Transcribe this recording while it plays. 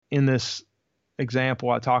in this example,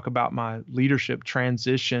 I talk about my leadership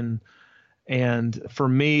transition. And for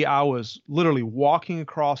me, I was literally walking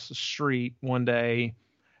across the street one day,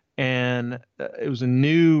 and it was a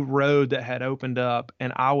new road that had opened up,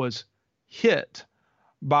 and I was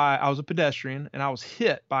a pedestrian, and I was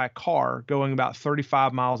hit by a car going about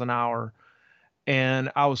 35 miles an hour,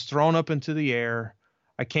 and I was thrown up into the air.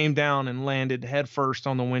 I came down and landed head first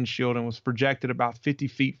on the windshield and was projected about 50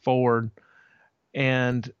 feet forward,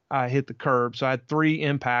 and I hit the curb. So I had 3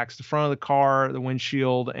 impacts: the front of the car, the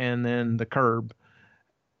windshield, and then the curb.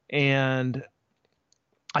 And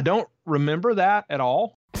I don't remember that at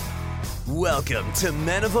all. Welcome to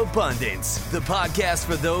Men of Abundance, the podcast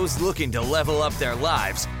for those looking to level up their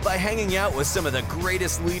lives by hanging out with some of the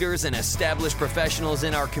greatest leaders and established professionals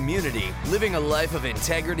in our community, living a life of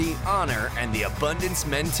integrity, honor, and the abundance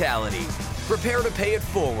mentality. Prepare to pay it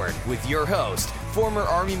forward with your host, former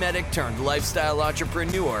Army medic turned lifestyle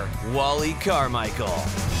entrepreneur, Wally Carmichael.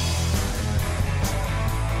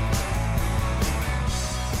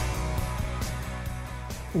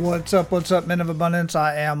 What's up, Men of Abundance?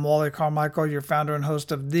 I am Wally Carmichael, your founder and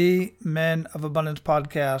host of the Men of Abundance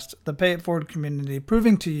podcast, the Pay It Forward community,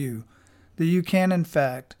 proving to you that you can, in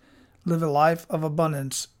fact, live a life of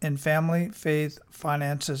abundance in family, faith,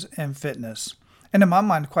 finances, and fitness. And in my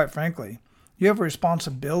mind, quite frankly, you have a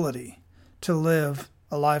responsibility to live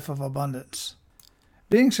a life of abundance.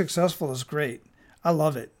 Being successful is great. I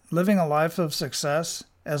love it. Living a life of success,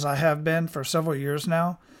 as I have been for several years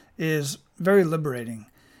now, is very liberating.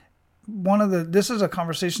 This is a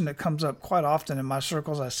conversation that comes up quite often in my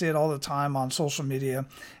circles. I see it all the time on social media.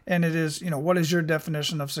 And it is, what is your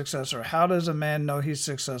definition of success? Or how does a man know he's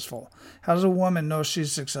successful? How does a woman know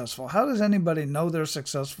she's successful? How does anybody know they're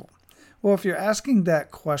successful? Well, if you're asking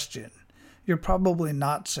that question, you're probably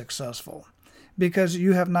not successful because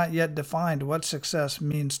you have not yet defined what success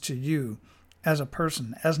means to you as a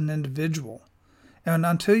person, as an individual. And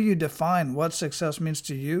until you define what success means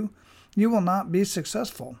to you, you will not be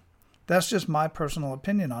successful. That's just my personal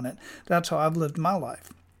opinion on it. That's how I've lived my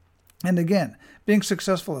life. And again, being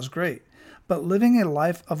successful is great, but living a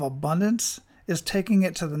life of abundance is taking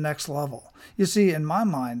it to the next level. You see, in my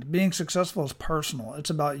mind, being successful is personal. It's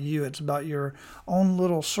about you. It's about your own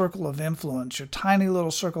little circle of influence, your tiny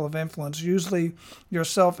little circle of influence, usually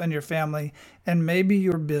yourself and your family, and maybe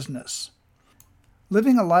your business.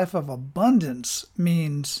 Living a life of abundance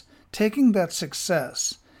means taking that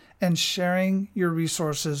success and sharing your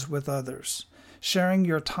resources with others, sharing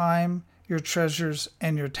your time, your treasures,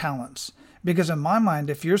 and your talents. Because in my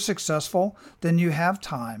mind, if you're successful, then you have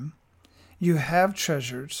time, you have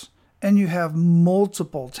treasures, and you have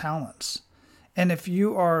multiple talents. And if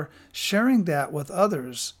you are sharing that with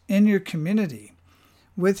others in your community,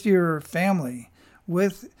 with your family,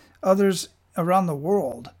 with others around the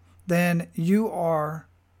world, then you are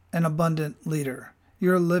an abundant leader.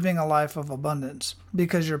 You're living a life of abundance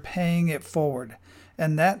because you're paying it forward.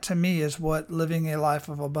 And that to me is what living a life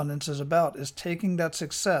of abundance is about, is taking that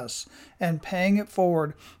success and paying it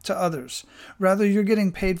forward to others, whether you're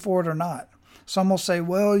getting paid for it or not. Some will say,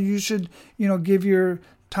 well, you should, give your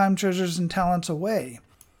time, treasures, and talents away.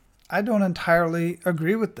 I don't entirely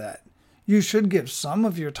agree with that. You should give some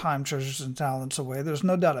of your time, treasures, and talents away. There's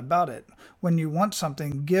no doubt about it. When you want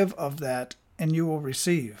something, give of that and you will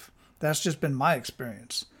receive. That's just been my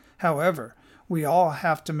experience. However, we all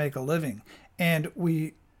have to make a living, and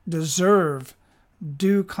we deserve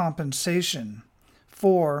due compensation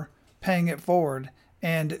for paying it forward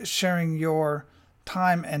and sharing your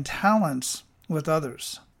time and talents with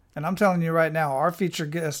others. And I'm telling you right now, our featured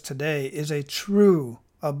guest today is a true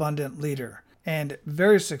abundant leader and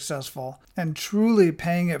very successful and truly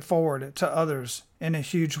paying it forward to others in a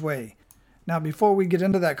huge way. Now, before we get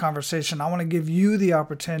into that conversation, I want to give you the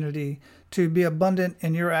opportunity to be abundant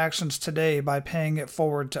in your actions today by paying it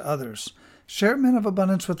forward to others. Share Men of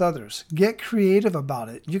Abundance with others. Get creative about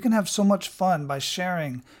it. You can have so much fun by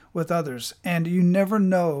sharing with others, and you never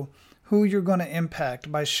know who you're going to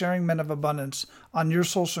impact by sharing Men of Abundance on your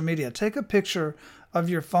social media. Take a picture of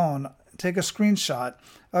your phone, take a screenshot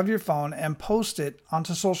of your phone, and post it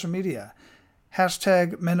onto social media.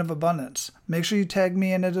 Hashtag Men of Abundance. Make sure you tag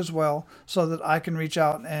me in it as well so that I can reach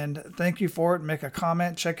out and thank you for it, make a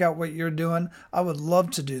comment, check out what you're doing. I would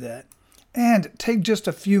love to do that. And take just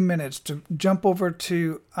a few minutes to jump over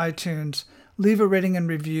to iTunes, leave a rating and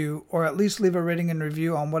review, or at least leave a rating and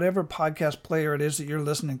review on whatever podcast player it is that you're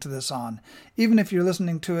listening to this on, even if you're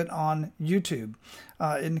listening to it on YouTube.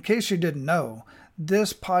 In case you didn't know,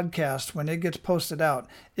 this podcast, when it gets posted out,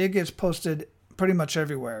 it gets posted pretty much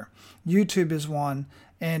everywhere. YouTube is one,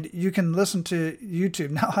 and you can listen to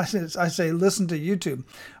YouTube. Now I say listen to YouTube.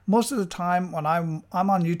 Most of the time when I'm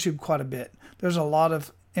on YouTube quite a bit, there's a lot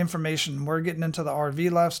of information. We're getting into the RV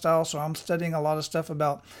lifestyle, so I'm studying a lot of stuff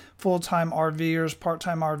about full-time RVers,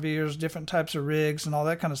 part-time RVers, different types of rigs and all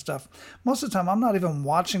that kind of stuff. Most of the time I'm not even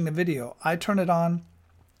watching the video. I turn it on,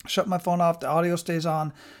 shut my phone off, the audio stays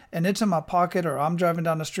on, and it's in my pocket, or I'm driving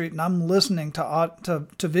down the street and I'm listening to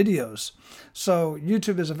videos. So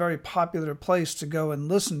YouTube is a very popular place to go and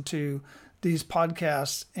listen to these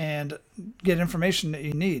podcasts and get information that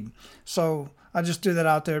you need. So I just do that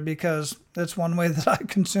out there because that's one way that I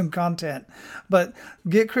consume content. But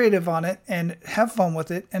get creative on it and have fun with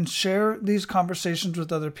it and share these conversations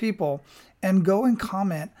with other people, and go and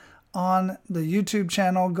comment on the YouTube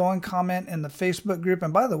channel, go and comment in the Facebook group.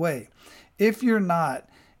 And by the way, if you're not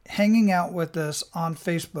hanging out with us on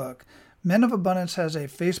Facebook, Men of Abundance has a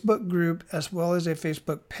Facebook group as well as a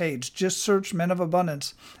Facebook page. Just search Men of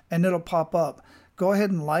Abundance and it'll pop up. Go ahead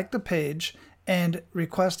and like the page and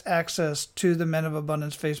request access to the Men of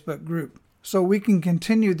Abundance Facebook group so we can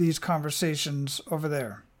continue these conversations over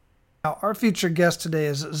there. Now, our featured guest today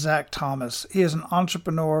is Zach Thomas. He is an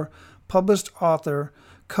entrepreneur, published author,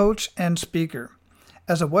 coach, and speaker.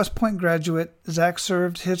 As a West Point graduate, Zach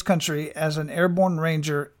served his country as an Airborne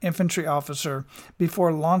Ranger infantry officer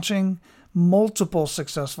before launching multiple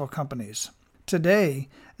successful companies. Today,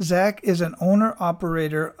 Zach is an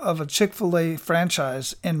owner-operator of a Chick-fil-A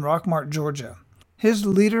franchise in Rockmart, Georgia. His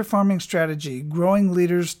leader farming strategy, growing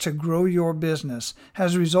leaders to grow your business,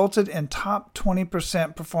 has resulted in top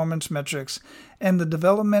 20% performance metrics and the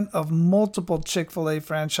development of multiple Chick-fil-A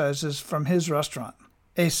franchises from his restaurant.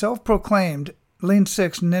 A self-proclaimed Lean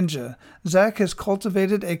Six Ninja, Zach has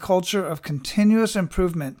cultivated a culture of continuous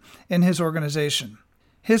improvement in his organization.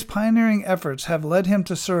 His pioneering efforts have led him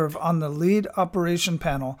to serve on the lead operation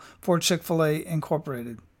panel for Chick-fil-A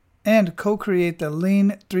Incorporated and co-create the Lean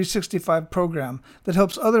 365 program that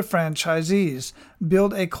helps other franchisees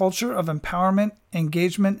build a culture of empowerment,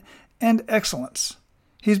 engagement, and excellence.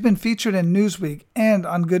 He's been featured in Newsweek and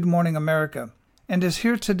on Good Morning America, and is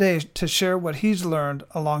here today to share what he's learned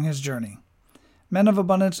along his journey. Men of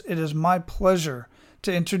Abundance, it is my pleasure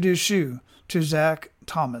to introduce you to Zach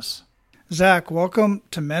Thomas. Zach, welcome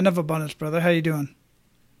to Men of Abundance, brother. How you doing?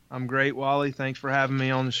 I'm great, Wally. Thanks for having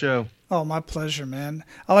me on the show. Oh, my pleasure, man.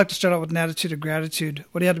 I like to start out with an attitude of gratitude.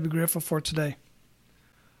 What do you have to be grateful for today?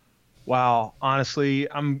 Wow,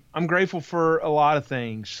 honestly, I'm grateful for a lot of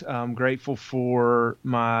things. I'm grateful for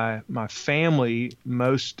my family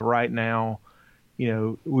most right now.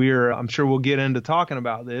 You know, I'm sure we'll get into talking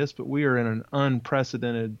about this, but we are in an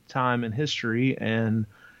unprecedented time in history. And,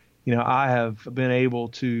 you know, I have been able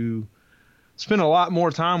to spend a lot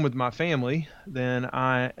more time with my family than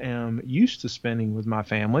I am used to spending with my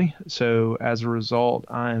family. So as a result,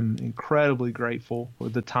 I'm incredibly grateful for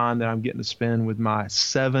the time that I'm getting to spend with my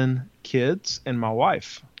 7 kids and my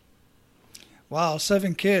wife. Wow,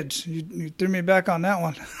 7 kids. You threw me back on that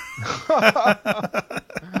one.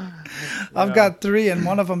 I've got 3 and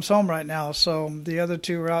one of them's home right now. So the other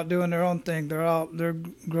 2 are out doing their own thing. They're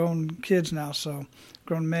grown kids now. So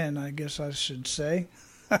grown men, I guess I should say.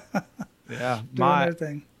 Yeah. Doing their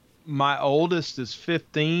thing. My oldest is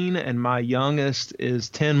 15 and my youngest is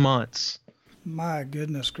 10 months. My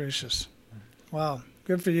goodness gracious. Wow.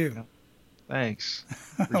 Good for you. Thanks.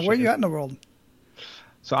 Where are you at in the world?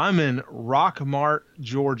 So I'm in Rockmart,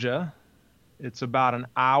 Georgia. It's about an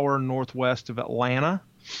hour northwest of Atlanta.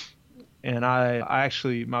 And I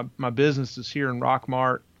actually, my business is here in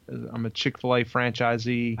Rockmart. I'm a Chick-fil-A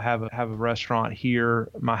franchisee. I have a restaurant here.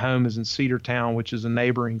 My home is in Cedartown, which is a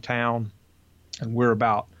neighboring town. And we're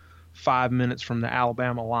about 5 minutes from the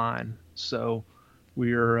Alabama line. So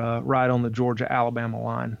we're right on the Georgia-Alabama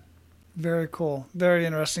line. Very cool. Very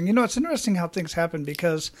interesting. You know, it's interesting how things happen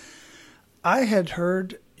because I had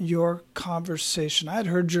heard your conversation. I had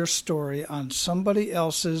heard your story on somebody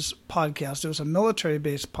else's podcast. It was a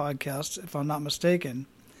military-based podcast, if I'm not mistaken.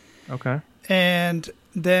 Okay. And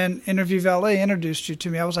then Interview Valet introduced you to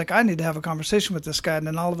me. I was like, I need to have a conversation with this guy. And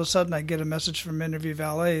then all of a sudden I get a message from Interview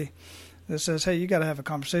Valet that says, hey, you got to have a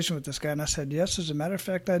conversation with this guy. And I said, yes, as a matter of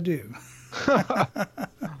fact, I do.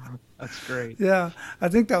 That's great. Yeah, I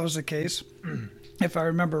think that was the case, if I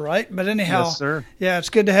remember right. But anyhow, yes, sir. Yeah, it's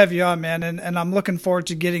good to have you on, man. And I'm looking forward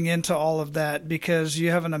to getting into all of that because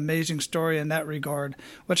you have an amazing story in that regard,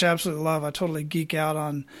 which I absolutely love. I totally geek out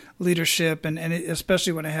on leadership and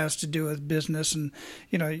especially when it has to do with business. And,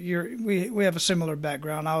 you know, we have a similar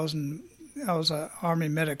background. I was an Army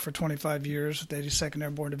medic for 25 years with the 82nd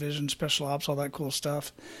Airborne Division, Special Ops, all that cool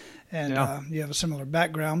stuff. And yeah. You have a similar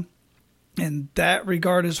background. in that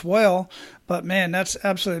regard as well. But man, that's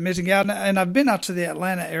absolutely amazing. Yeah, and I've been out to the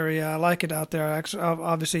Atlanta area. I like it out there. Actually,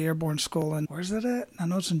 obviously Airborne School, and where's that at? I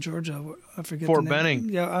know it's in Georgia. I forget Fort the name. Benning.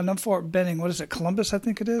 Yeah, I know Fort Benning. What is it? Columbus, I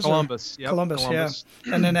think it is. Columbus. Yep, Columbus. Yeah.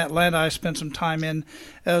 And then Atlanta, I spent some time in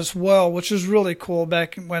as well, which was really cool.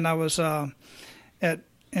 Back when I was in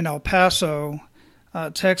El Paso,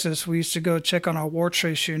 Texas, we used to go check on our war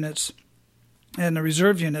trace units and the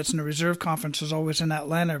reserve units, and the reserve conference was always in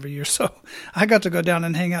Atlanta every year. So I got to go down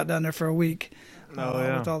and hang out down there for a week with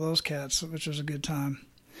all those cats, which was a good time.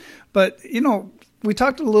 But, we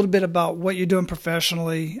talked a little bit about what you're doing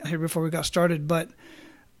professionally here before we got started, but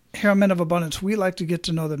here on Men of Abundance, we like to get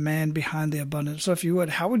to know the man behind the abundance. So if you would,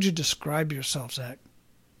 how would you describe yourself, Zach?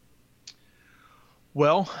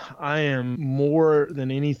 Well, I am more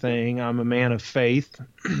than anything, I'm a man of faith.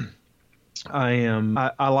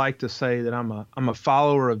 I like to say that I'm a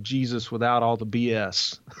follower of Jesus without all the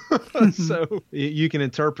BS. So you can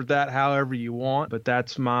interpret that however you want, but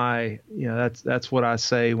that's that's what I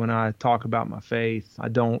say when I talk about my faith. I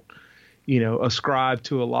don't, ascribe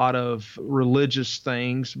to a lot of religious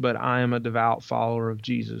things, but I am a devout follower of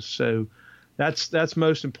Jesus. So that's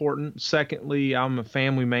most important. Secondly, I'm a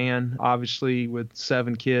family man, obviously with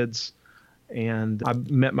 7 kids, and I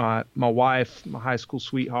met my wife, my high school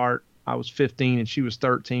sweetheart. I was 15 and she was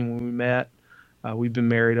 13 when we met. We've been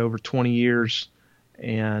married over 20 years,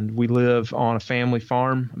 and we live on a family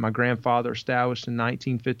farm. My grandfather established in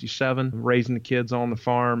 1957, raising the kids on the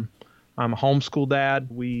farm. I'm a homeschool dad.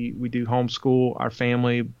 We do homeschool our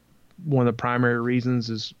family. One of the primary reasons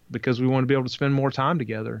is because we want to be able to spend more time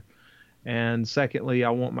together. And secondly, I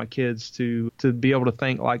want my kids to be able to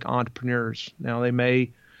think like entrepreneurs. Now, they may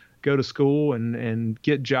go to school and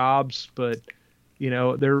get jobs, but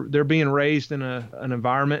they're being raised in an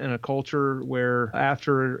environment and a culture where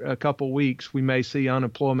after a couple of weeks, we may see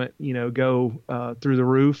unemployment, go through the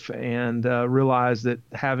roof, and realize that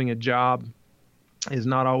having a job is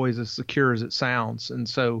not always as secure as it sounds. And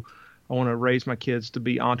so I want to raise my kids to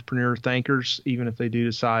be entrepreneur thinkers, even if they do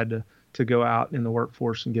decide to go out in the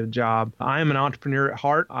workforce and get a job. I am an entrepreneur at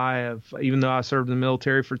heart. Even though I served in the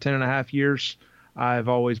military for 10 and a half years, I've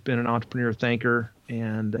always been an entrepreneur thinker,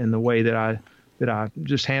 and in the way that I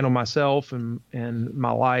just handle myself and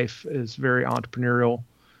my life is very entrepreneurial.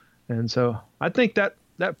 And so I think that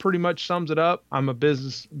pretty much sums it up. I'm a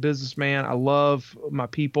businessman. I love my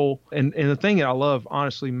people. And the thing that I love,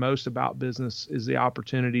 honestly, most about business is the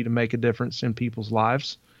opportunity to make a difference in people's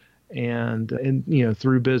lives and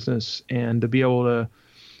through business, and to be able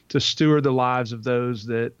to steward the lives of those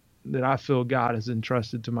that I feel God has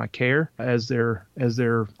entrusted to my care as their,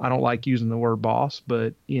 I don't like using the word boss,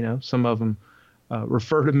 but some of them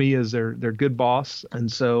refer to me as their good boss.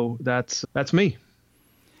 And so that's me.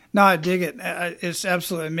 No, I dig it. It's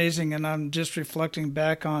absolutely amazing. And I'm just reflecting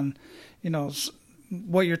back on,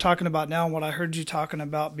 what you're talking about now and what I heard you talking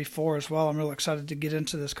about before as well. I'm real excited to get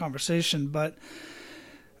into this conversation. But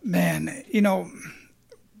man,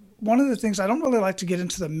 one of the things, I don't really like to get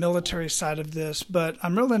into the military side of this, but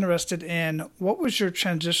I'm real interested in what was your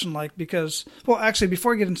transition like? Because, well, actually,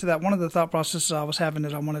 before I get into that, one of the thought processes I was having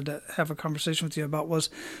that I wanted to have a conversation with you about was,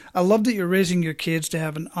 I love that you're raising your kids to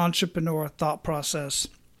have an entrepreneur thought process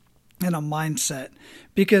and a mindset,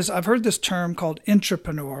 because I've heard this term called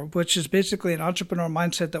intrapreneur, which is basically an entrepreneur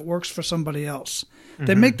mindset that works for somebody else. Mm-hmm.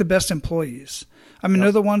 They make the best employees. I mean,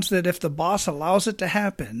 They're the ones that if the boss allows it to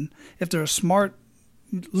happen, if they're a smart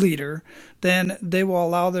leader, then they will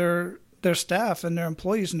allow their staff and their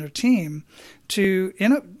employees and their team to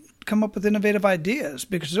come up with innovative ideas,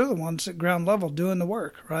 because they're the ones at ground level doing the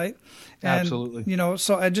work, right? And, absolutely.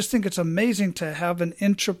 So I just think it's amazing to have an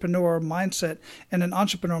intrapreneur mindset and an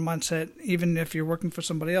entrepreneur mindset, even if you're working for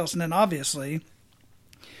somebody else. And then obviously,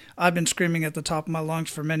 I've been screaming at the top of my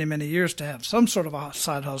lungs for many, many years to have some sort of a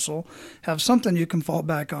side hustle, have something you can fall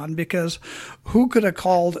back on, because who could have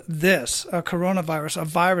called this a coronavirus, a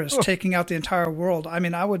virus taking out the entire world? I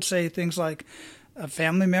mean, I would say things like a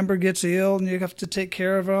family member gets ill and you have to take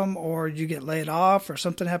care of them, or you get laid off, or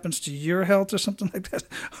something happens to your health or something like that.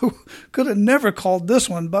 Who could have never called this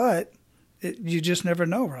one, but you just never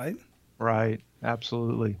know, right? Right.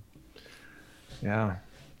 Absolutely. Yeah.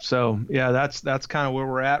 So yeah, that's kind of where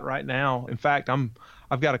we're at right now. In fact,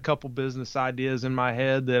 I've got a couple business ideas in my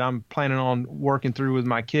head that I'm planning on working through with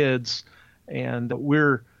my kids, and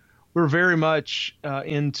we're very much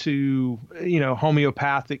into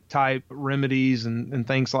homeopathic type remedies and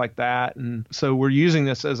things like that. And so we're using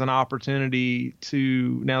this as an opportunity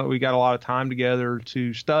to, now that we got a lot of time together,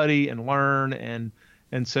 to study and learn and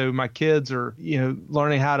And so my kids are,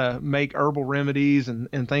 learning how to make herbal remedies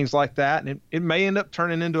and things like that. And it may end up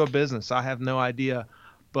turning into a business. I have no idea.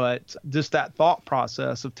 But just that thought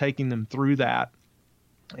process of taking them through that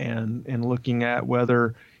and looking at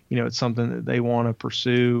whether, it's something that they want to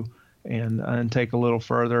pursue and take a little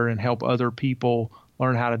further and help other people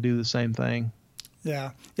learn how to do the same thing.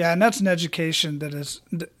 Yeah. Yeah. And that's an education that is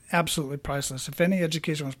absolutely priceless. If any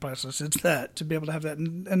education was priceless, it's that, to be able to have that,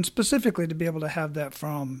 and specifically to be able to have that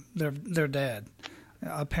from their dad,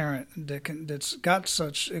 a parent that's got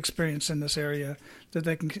such experience in this area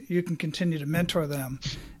that you can continue to mentor them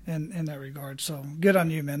in that regard. So good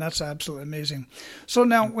on you, man. That's absolutely amazing. So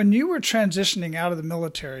now, when you were transitioning out of the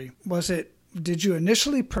military, did you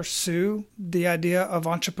initially pursue the idea of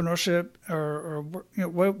entrepreneurship, or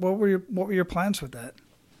what were your plans with that?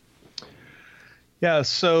 Yeah,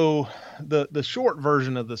 so the short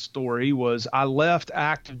version of the story was I left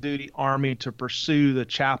active duty Army to pursue the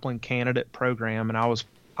chaplain candidate program, and I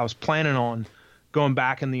was planning on going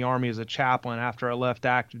back in the Army as a chaplain after I left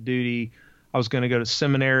active duty. I was going to go to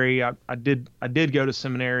seminary. I did go to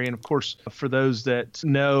seminary, and of course, for those that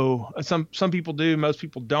know, some people do, most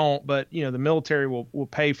people don't. But the military will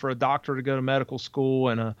pay for a doctor to go to medical school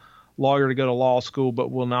and a lawyer to go to law school,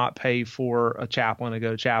 but will not pay for a chaplain to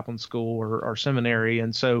go to chaplain school or seminary.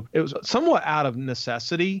 And so it was somewhat out of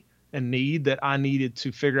necessity and need that I needed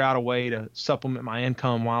to figure out a way to supplement my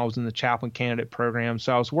income while I was in the chaplain candidate program.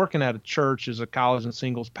 So I was working at a church as a college and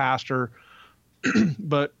singles pastor,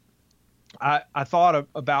 but I thought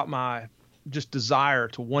about my just desire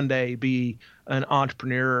to one day be an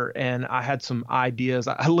entrepreneur, and I had some ideas.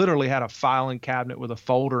 I literally had a filing cabinet with a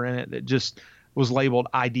folder in it that just was labeled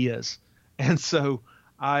ideas. And so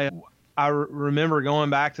I remember going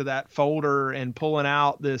back to that folder and pulling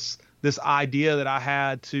out this idea that I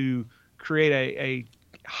had to create a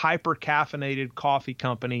hyper caffeinated coffee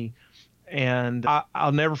company. And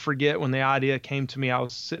I'll never forget when the idea came to me. I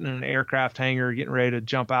was sitting in an aircraft hangar getting ready to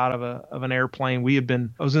jump out of an airplane.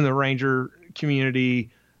 I was in the Ranger community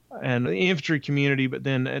and the infantry community, but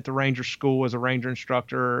then at the Ranger school as a Ranger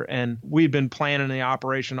instructor. And we'd been planning the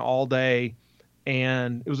operation all day,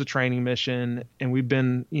 and it was a training mission. And we've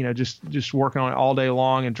been, just working on it all day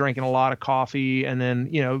long and drinking a lot of coffee. And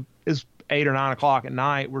then, it's 8 or 9 o'clock at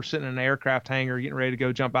night. We're sitting in an aircraft hangar getting ready to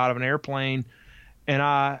go jump out of an airplane. And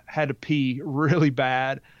I had to pee really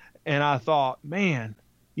bad. And I thought, man,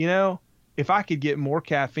 if I could get more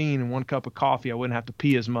caffeine in 1 cup of coffee, I wouldn't have to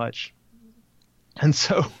pee as much. And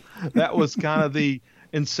so that was kind of the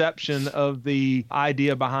inception of the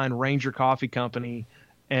idea behind Ranger Coffee Company.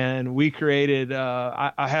 And we created,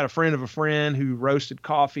 I had a friend of a friend who roasted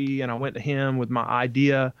coffee, and I went to him with my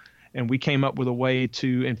idea, and we came up with a way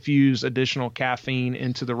to infuse additional caffeine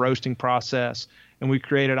into the roasting process. And we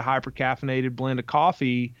created a hyper-caffeinated blend of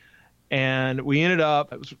coffee, and we ended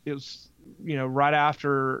up, it was right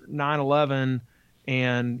after 9/11,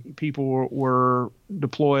 and people were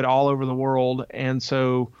deployed all over the world. And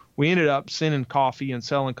so we ended up sending coffee and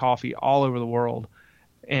selling coffee all over the world.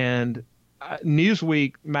 And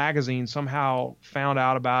Newsweek magazine somehow found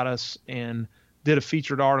out about us and did a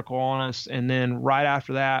featured article on us. And then right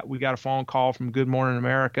after that, we got a phone call from Good Morning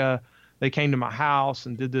America. They came to my house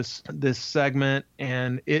and did this segment,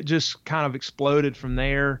 and it just kind of exploded from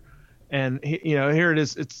there. And here it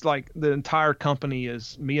is. It's like the entire company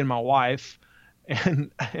is me and my wife,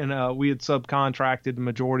 and we had subcontracted the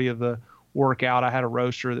majority of the work out. I had a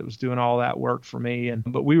roaster that was doing all that work for me,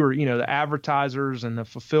 but we were the advertisers and the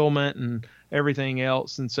fulfillment and everything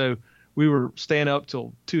else. And so we were staying up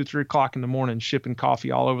till 2 or 3 o'clock in the morning shipping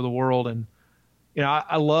coffee all over the world. And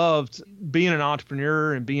I loved being an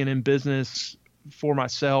entrepreneur and being in business for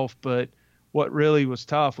myself, but what really was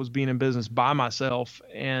tough was being in business by myself.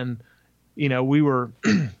 And, we were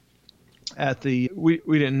we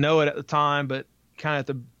didn't know it at the time, but kind of at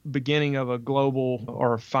the beginning of a global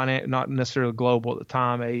or not necessarily global at the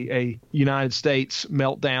time, a United States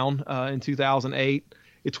meltdown in 2008.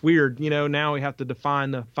 It's weird, now we have to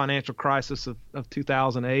define the financial crisis of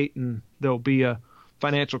 2008, and there'll be a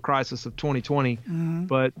financial crisis of 2020. Mm-hmm.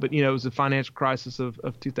 But it was the financial crisis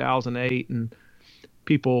of 2008, and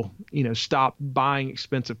people, stopped buying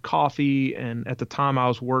expensive coffee. And at the time I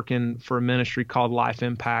was working for a ministry called Life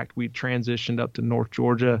Impact. We transitioned up to North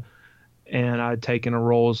Georgia, and I'd taken a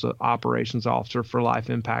role as an operations officer for Life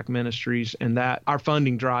Impact Ministries, and that our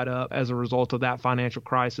funding dried up as a result of that financial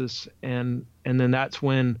crisis. And then that's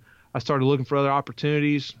when I started looking for other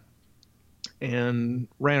opportunities and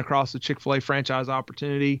ran across the Chick-fil-A franchise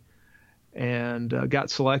opportunity, and got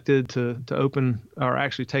selected to open, or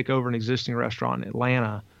actually take over, an existing restaurant in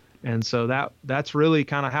Atlanta. And so that's really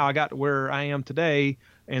kind of how I got to where I am today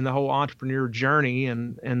and the whole entrepreneur journey,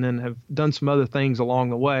 and then have done some other things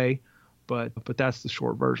along the way. But that's the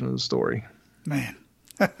short version of the story. Man.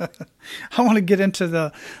 I want to get into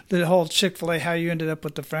the whole Chick-fil-A, how you ended up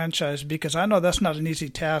with the franchise, because I know that's not an easy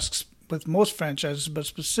task with most franchises, but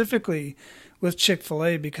specifically with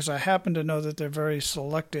Chick-fil-A, because I happen to know that they're very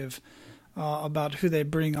selective about who they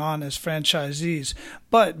bring on as franchisees.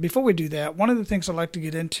 But before we do that, one of the things I'd like to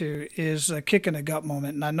get into is a kick in the gut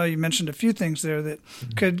moment. And I know you mentioned a few things there that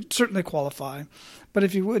could certainly qualify. But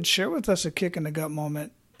if you would, share with us a kick in the gut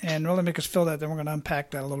moment and really make us feel that, then we're going to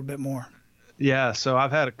unpack that a little bit more. Yeah, so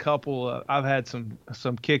I've had a couple. I've had some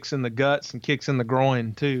kicks in the guts and kicks in the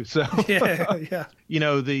groin too. So yeah. You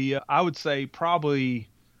know, I would say probably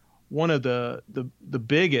one of the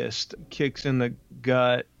biggest kicks in the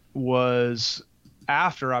gut was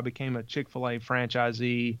after I became a Chick-fil-A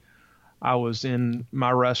franchisee. I was in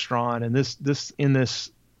my restaurant, and in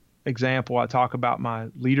this example, I talk about my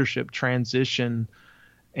leadership transition.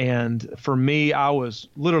 And for me, I was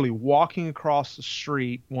literally walking across the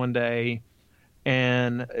street one day,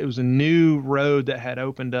 and it was a new road that had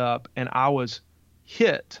opened up, and I was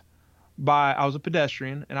a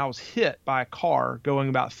pedestrian, and I was hit by a car going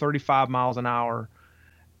about 35 miles an hour,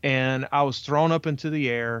 and I was thrown up into the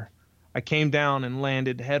air. I came down and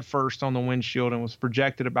landed head first on the windshield and was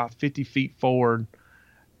projected about 50 feet forward,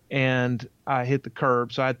 and I hit the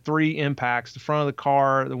curb. So I had 3 impacts: the front of the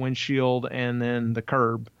car, the windshield, and then the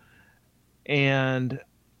curb. And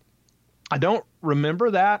I don't remember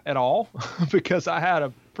that at all because I had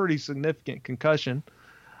a pretty significant concussion,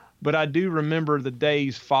 but I do remember the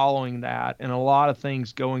days following that and a lot of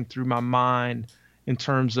things going through my mind in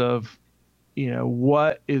terms of,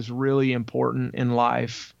 what is really important in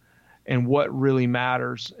life and what really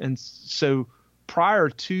matters. And so prior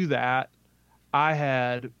to that, I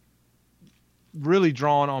had really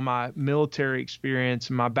drawn on my military experience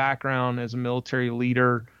and my background as a military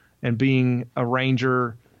leader and being a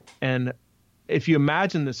ranger. And if you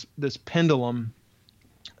imagine this pendulum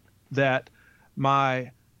that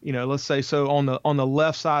let's say, so on the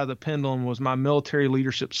left side of the pendulum was my military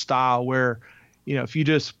leadership style, where, if you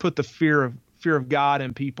just put the fear of God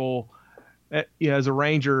in people, as a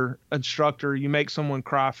ranger instructor, you make someone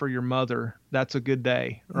cry for your mother, that's a good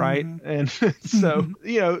day, right? Mm-hmm.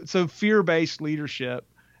 And so fear-based leadership.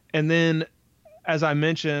 And then, as I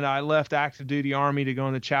mentioned, I left active duty Army to go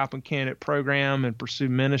in the chaplain candidate program and pursue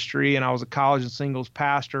ministry, and I was a college and singles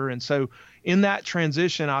pastor. And so in that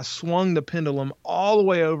transition, I swung the pendulum all the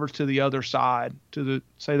way over to the other side, to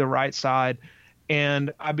the right side,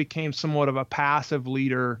 and I became somewhat of a passive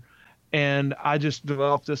leader. And I just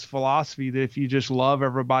developed this philosophy that if you just love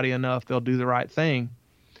everybody enough, they'll do the right thing.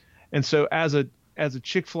 And so as a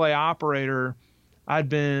Chick-fil-A operator, I'd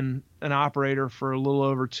been an operator for a little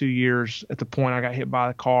over 2 years at the point I got hit by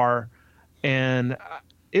the car. And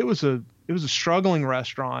it was a struggling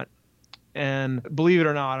restaurant. And believe it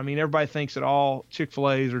or not, I mean, everybody thinks that all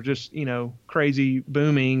Chick-fil-A's are just, crazy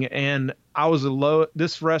booming. And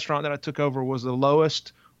this restaurant that I took over was the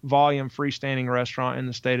lowest volume freestanding restaurant in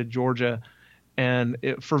the state of Georgia, and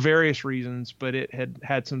for various reasons, but it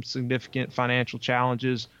had some significant financial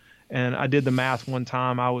challenges. And I did the math one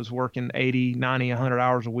time. I was working 80, 90, 100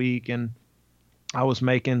 hours a week, and I was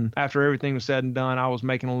making, after everything was said and done, I was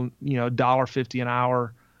making $1.50 an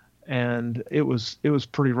hour, and it was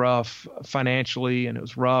pretty rough financially, and it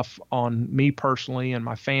was rough on me personally and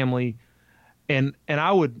my family. And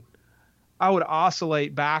I would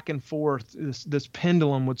oscillate back and forth. This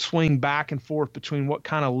pendulum would swing back and forth between what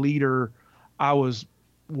kind of leader I was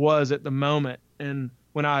at the moment. And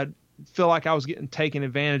when I feel like I was getting taken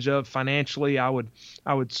advantage of financially, I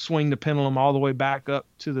would swing the pendulum all the way back up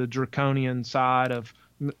to the draconian side of,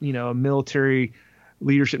 a military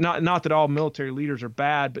leadership. Not that all military leaders are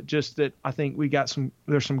bad, but just that I think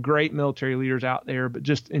there's some great military leaders out there, but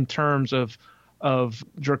just in terms of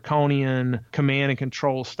draconian command and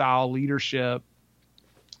control style leadership,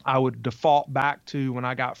 I would default back to when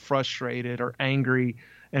I got frustrated or angry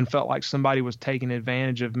and felt like somebody was taking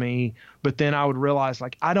advantage of me. But then I would realize,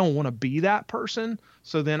 like, I don't want to be that person.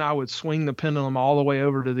 So then I would swing the pendulum all the way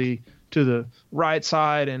over to the right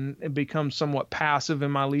side and become somewhat passive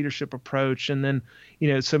in my leadership approach. And then,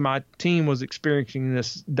 so my team was experiencing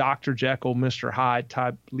this Dr. Jekyll, Mr. Hyde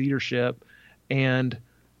type leadership. And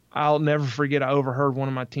I'll never forget, I overheard one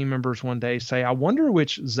of my team members one day say, "I wonder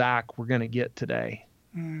which Zach we're going to get today."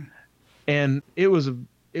 Mm. And it was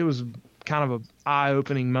kind of an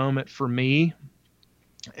eye-opening moment for me.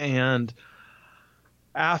 And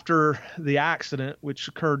after the accident, which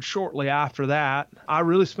occurred shortly after that, I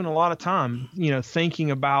really spent a lot of time,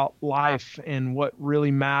 thinking about life and what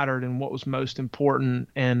really mattered and what was most important,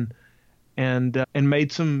 and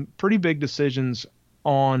made some pretty big decisions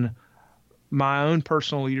on my own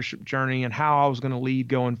personal leadership journey and how I was going to lead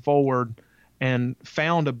going forward, and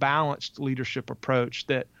found a balanced leadership approach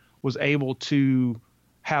that was able to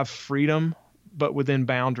have freedom but within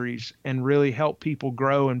boundaries, and really help people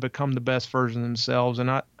grow and become the best version of themselves. And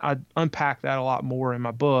I unpack that a lot more in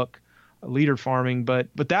my book, Leader Farming. But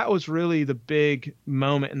that was really the big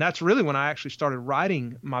moment. And that's really when I actually started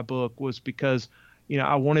writing my book, was because,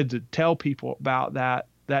 I wanted to tell people about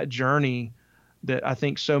that journey that I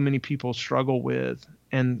think so many people struggle with.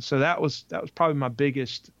 And so that was probably my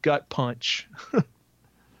biggest gut punch.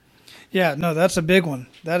 Yeah, no, that's a big one.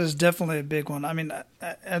 That is definitely a big one. I mean,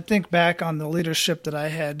 I think back on the leadership that I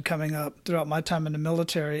had coming up throughout my time in the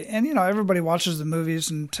military. And, everybody watches the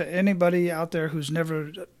movies, and to anybody out there who's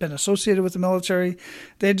never been associated with the military,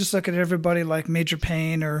 they just look at everybody like Major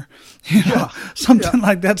Payne or, something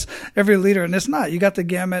like that's every leader. And it's not. You got the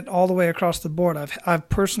gamut all the way across the board. I've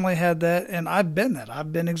personally had that, and I've been that.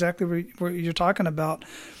 I've been exactly what you're talking about.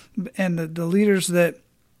 And the leaders that,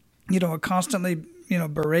 constantly,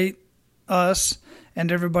 berate us and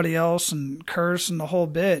everybody else and curse and the whole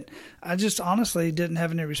bit, I just honestly didn't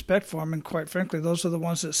have any respect for them. And quite frankly, those are the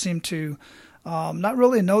ones that seem to not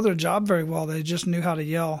really know their job very well. They just knew how to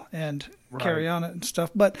yell and carry on it and stuff.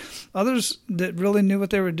 But others that really knew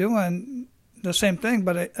what they were doing, the same thing.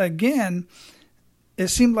 But again, it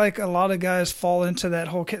seemed like a lot of guys fall into that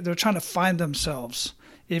whole, they're trying to find themselves,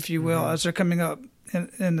 if you will, as they're coming up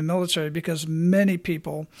in the military, because many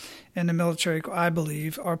people in the military, I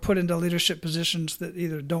believe, are put into leadership positions that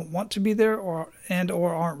either don't want to be there or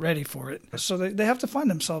aren't ready for it. So they have to find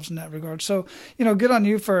themselves in that regard. So, good on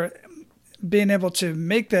you for being able to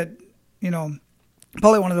make that,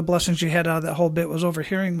 probably one of the blessings you had out of that whole bit was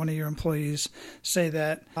overhearing one of your employees say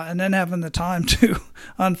that, and then having the time to,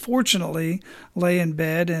 unfortunately, lay in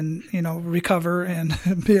bed and, recover and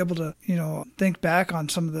be able to, think back on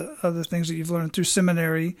some of the other things that you've learned through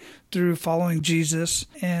seminary, through following Jesus,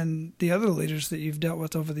 and the other leaders that you've dealt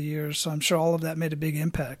with over the years. So I'm sure all of that made a big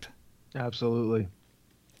impact. Absolutely.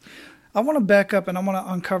 I want to back up and I want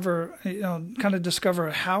to uncover, kind of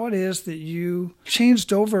discover how it is that you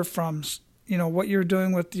changed over from what you're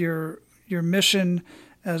doing with your mission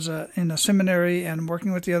in a seminary and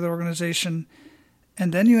working with the other organization,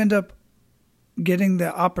 and then you end up getting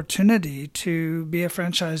the opportunity to be a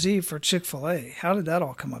franchisee for Chick-fil-A. How did that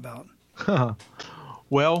all come about?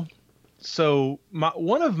 Well, so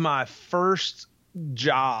one of my first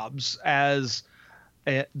jobs as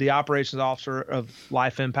the operations officer of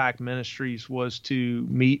Life Impact Ministries was to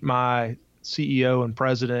meet my CEO and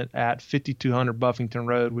president at 5200 Buffington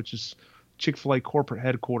Road, which is Chick-fil-A corporate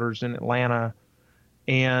headquarters in Atlanta.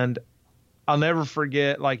 And I'll never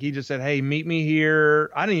forget, like, he just said, "Hey, meet me here."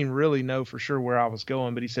 I didn't even really know for sure where I was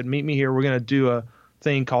going, but he said, "Meet me here. We're going to do a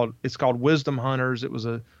thing called Wisdom Hunters." It was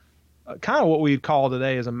a kind of what we'd call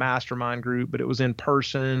today as a mastermind group, but it was in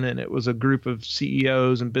person, and it was a group of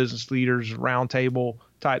CEOs and business leaders, roundtable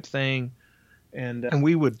type thing. And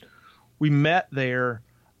we met there.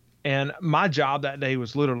 And my job that day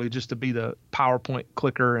was literally just to be the PowerPoint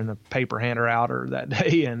clicker and the paper hander outer that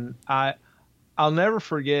day. And I'll never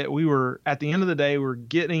forget, we were, at the end of the day, we're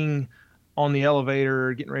getting on the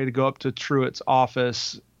elevator, getting ready to go up to Truett's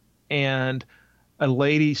office. And a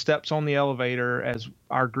lady steps on the elevator as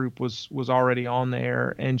our group was already on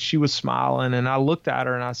there. And she was smiling. And I looked at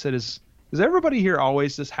her and I said, is everybody here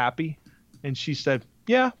always this happy? And she said,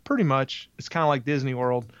 "Yeah, pretty much. It's kind of like Disney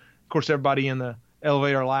World." Of course, everybody in the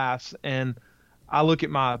elevator laughs, and I look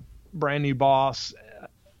at my brand new boss,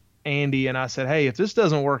 Andy, and I said, "Hey, if this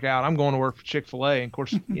doesn't work out, I'm going to work for Chick-fil-A." And of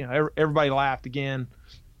course, everybody laughed again.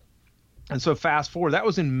 And so fast forward, that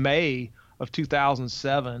was in May of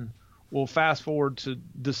 2007. Well, fast forward to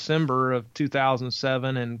December of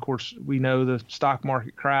 2007, and of course, we know the stock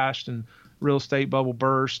market crashed and real estate bubble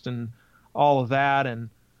burst and all of that. And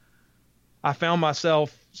I found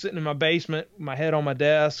myself sitting in my basement, my head on my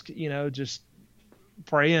desk, just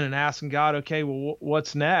praying and asking God, okay, well,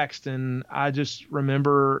 what's next? And I just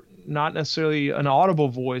remember not necessarily an audible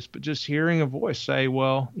voice, but just hearing a voice say,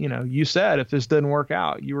 "Well, you said if this didn't work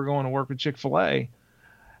out, you were going to work with Chick-fil-A."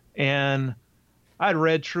 And I'd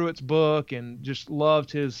read Truett's book and just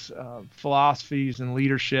loved his philosophies and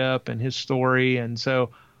leadership and his story. And so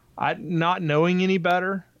not knowing any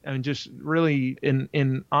better, and just really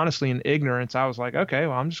honestly in ignorance, I was like, okay,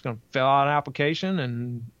 well, I'm just going to fill out an application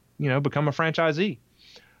and, become a franchisee.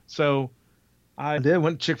 So I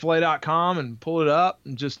went to Chick-fil-A.com and pulled it up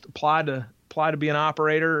and just applied to be an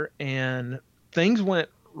operator, and things went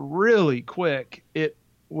really quick. It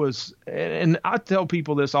was, and I tell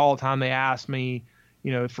people this all the time. They ask me,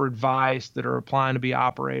 for advice that are applying to be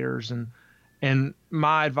operators, and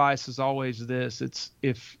my advice is always this: it's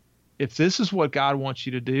if this is what God wants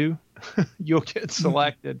you to do, you'll get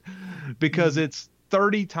selected, because it's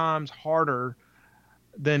 30 times harder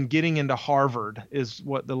than getting into Harvard, is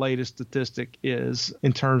what the latest statistic is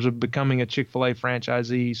in terms of becoming a Chick-fil-A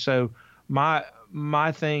franchisee. So my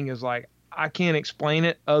thing is, like, I can't explain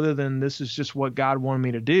it other than this is just what God wanted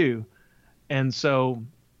me to do. And so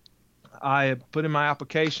I put in my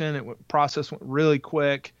application. Process went really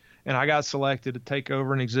quick, and I got selected to take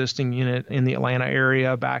over an existing unit in the Atlanta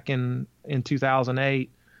area back in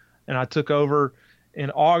 2008. And I took over in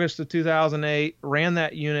August of 2008, ran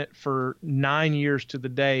that unit for 9 years to the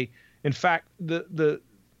day. In fact, the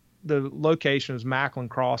location was Macklin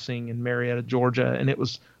Crossing in Marietta, Georgia, and it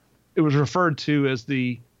was referred to as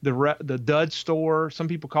the dud store. Some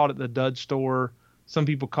people called it the dud store. Some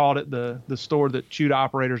people called it the store that chewed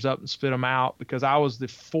operators up and spit them out, because I was the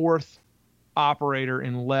fourth operator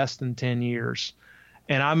in less than 10 years.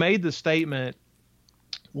 And I made the statement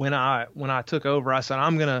when I took over. I said,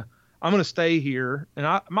 I'm gonna stay here.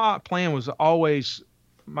 And my plan was always,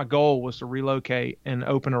 my goal was to relocate and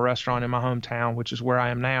open a restaurant in my hometown, which is where I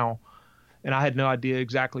am now. And I had no idea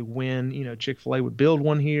exactly when, Chick-fil-A would build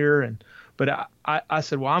one here. But I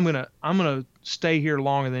said, well, I'm gonna stay here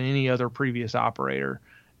longer than any other previous operator.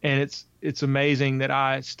 And it's amazing that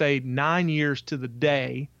I stayed 9 years to the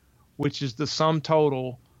day, which is the sum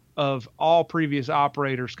total of all previous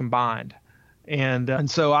operators combined. And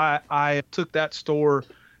so I took that store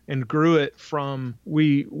and grew it from,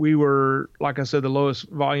 we were, like I said, the lowest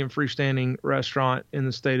volume freestanding restaurant in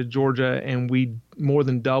the state of Georgia, and we more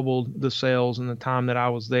than doubled the sales in the time that I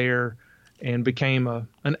was there, and became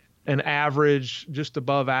an average, just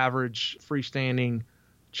above average freestanding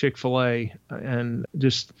Chick-fil-A, and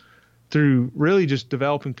just through really just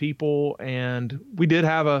developing people. And we did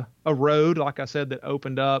have a road, like I said, that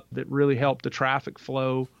opened up that really helped the traffic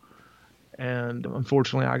flow. And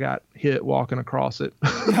unfortunately, I got hit walking across it.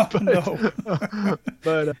 But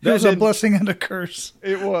it was a blessing and a curse.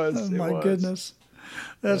 It was. Oh, my goodness.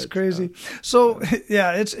 That's crazy. So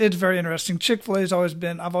yeah, it's very interesting. Chick-fil-A's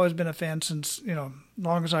I've always been a fan since,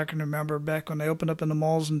 long as I can remember, back when they opened up in the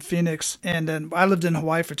malls in Phoenix. And then I lived in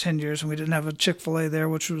Hawaii for 10 years, and we didn't have a Chick-fil-A there,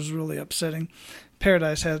 which was really upsetting.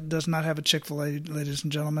 Paradise does not have a Chick-fil-A, ladies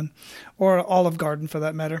and gentlemen, or Olive Garden for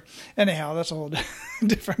that matter. Anyhow, that's a whole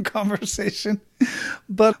different conversation.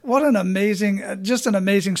 But what an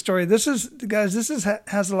amazing story. This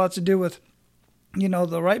has a lot to do with,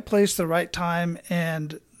 the right place, the right time,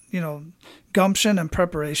 and, gumption and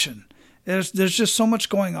preparation. There's just so much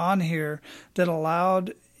going on here that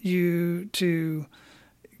allowed you to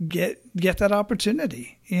get that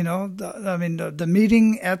opportunity. The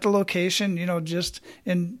meeting at the location, just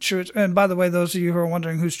in Truett. And by the way, those of you who are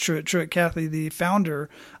wondering who's Truett Cathy, the founder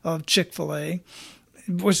of Chick-fil-A,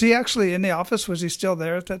 was he actually in the office? Was he still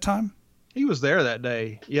there at that time? He was there that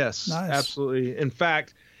day. Yes, nice. Absolutely. In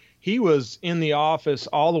fact, he was in the office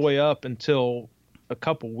all the way up until a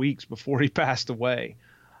couple weeks before he passed away.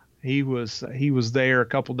 He was there a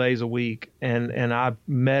couple days a week, and I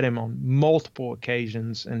met him on multiple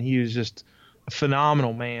occasions, and he was just a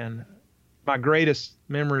phenomenal man. My greatest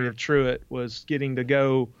memory of Truett was getting to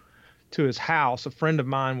go to his house. A friend of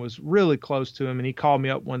mine was really close to him, and he called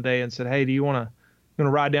me up one day and said, "Hey, do you want to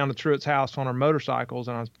ride down to Truett's house on our motorcycles?"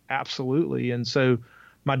 And I was, absolutely. And so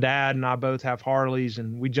my dad and I both have Harleys,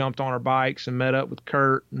 and we jumped on our bikes and met up with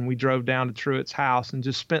Kurt, and we drove down to Truett's house and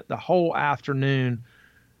just spent the whole afternoon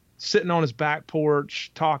sitting on his back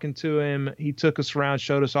porch, talking to him. He took us around,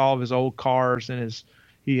 showed us all of his old cars, and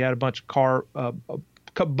he had a bunch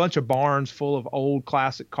of barns full of old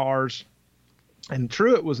classic cars. And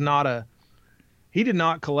Truett was he did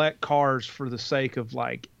not collect cars for the sake of,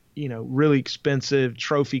 like, really expensive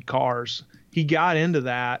trophy cars. He got into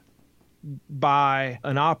that by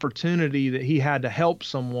an opportunity that he had to help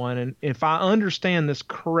someone. And if I understand this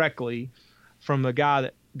correctly from the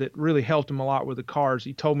guy that really helped him a lot with the cars,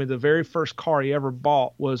 he told me the very first car he ever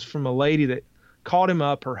bought was from a lady that called him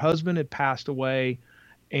up. Her husband had passed away,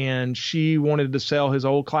 and she wanted to sell his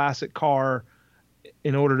old classic car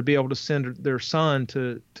in order to be able to send their son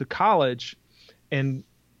to college. And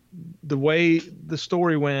the way the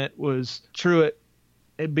story went was, Truett,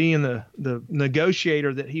 being the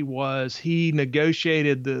negotiator that he was, he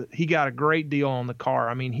got a great deal on the car.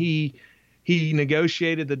 I mean, he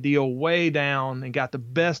negotiated the deal way down and got the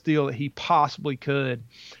best deal that he possibly could.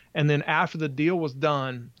 And then after the deal was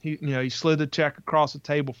done, he slid the check across the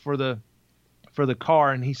table for the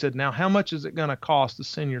car, and he said, "Now, how much is it going to cost to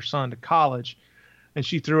send your son to college?" And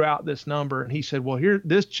she threw out this number, and he said, "Well, here,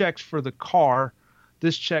 this check's for the car,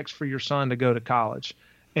 this check's for your son to go to college."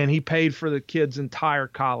 And he paid for the kid's entire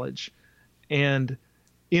college. And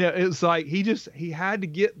it's like he had to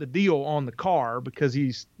get the deal on the car because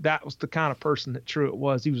that was the kind of person that Truett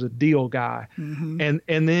was. He was a deal guy. Mm-hmm.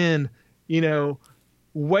 And then,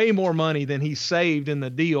 way more money than he saved in the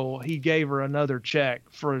deal, he gave her another check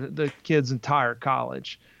for the kid's entire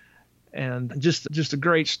college. And just a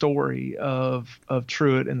great story of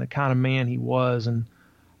Truett and the kind of man he was. And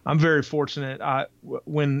I'm very fortunate.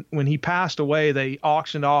 When he passed away, they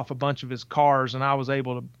auctioned off a bunch of his cars, and I was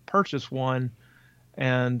able to purchase one.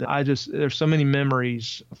 And there's so many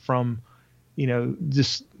memories from,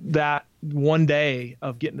 just that one day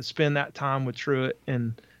of getting to spend that time with Truett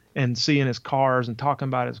and seeing his cars and talking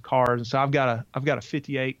about his cars. And so I've got a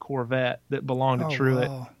 58 Corvette that belonged to Truett.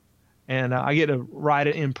 Wow. And I get to ride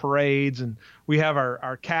it in parades, and we have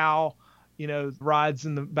our cow, rides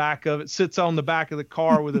in the back of it, sits on the back of the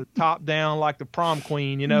car with a top down like the prom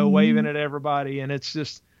queen, mm-hmm. waving at everybody. And it's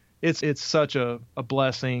just, it's such a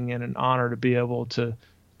blessing and an honor to be able to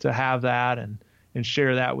have that and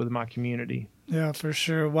share that with my community. Yeah, for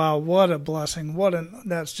sure. Wow, what a blessing.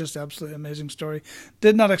 That's just absolutely amazing story.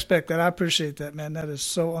 Did not expect that. I appreciate that, man. That is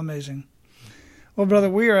so amazing. Well, brother,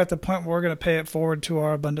 we are at the point where we're going to pay it forward to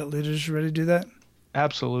our abundant leaders. You ready to do that?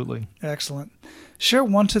 Absolutely. Excellent. Share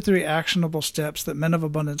 1 to 3 actionable steps that men of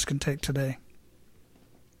abundance can take today.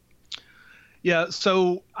 Yeah,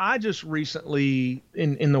 so I just recently,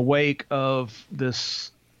 in the wake of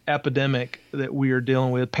this epidemic that we are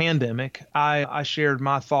dealing with, pandemic, I shared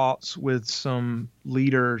my thoughts with some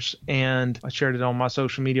leaders, and I shared it on my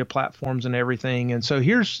social media platforms and everything. And so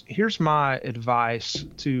here's my advice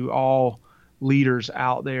to all leaders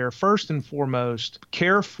out there. First and foremost,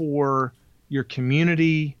 care for your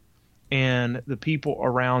community and the people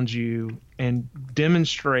around you, and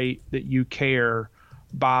demonstrate that you care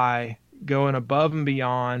by going above and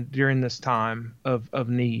beyond during this time of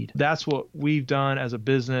need. That's what we've done as a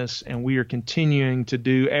business, and we are continuing to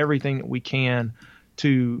do everything that we can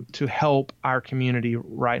to help our community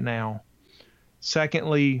right now.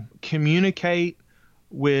 Secondly, communicate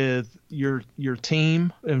with your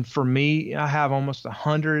team. And for me, I have almost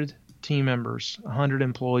 100 team members, 100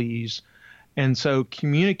 employees. And so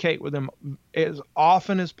communicate with them as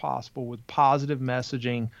often as possible with positive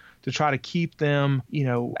messaging to try to keep them,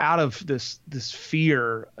 out of this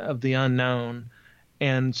fear of the unknown.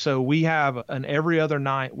 And so we have every other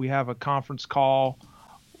night, we have a conference call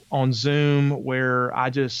on Zoom where I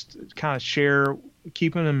just kind of share,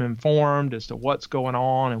 keeping them informed as to what's going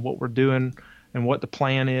on and what we're doing and what the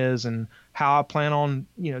plan is and how I plan on,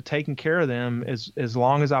 taking care of them as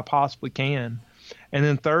long as I possibly can. And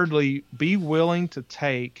then thirdly, be willing to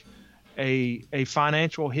take a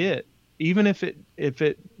financial hit, even if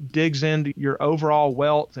it digs into your overall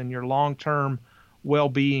wealth and your long-term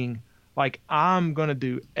well-being. Like, I'm going to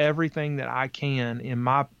do everything that I can in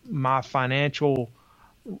my financial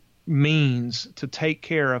means to take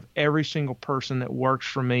care of every single person that works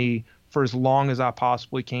for me for as long as I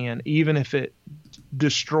possibly can, even if it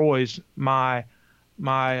destroys my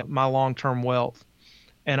long-term wealth.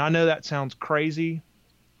 And I know that sounds crazy,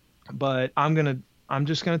 but I'm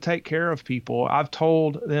just going to take care of people. I've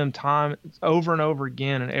told them time over and over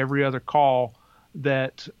again in every other call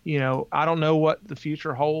that, I don't know what the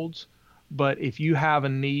future holds, but if you have a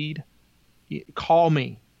need, call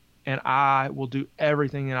me and I will do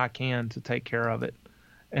everything that I can to take care of it.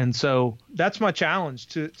 And so that's my challenge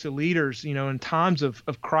to leaders, in times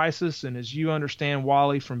of crisis. And as you understand,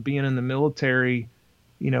 Wally, from being in the military,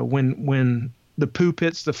 when the poop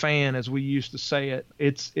hits the fan, as we used to say it,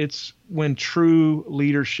 it's when true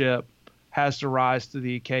leadership has to rise to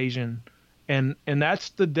the occasion. And that's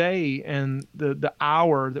the day and the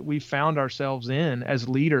hour that we found ourselves in as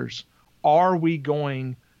leaders. Are we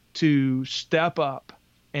going to step up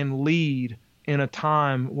and lead in a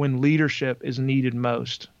time when leadership is needed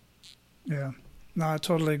most? Yeah, no, I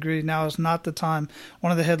totally agree. Now is not the time.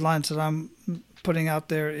 One of the headlines that I'm putting out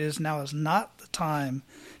there is, now is not the time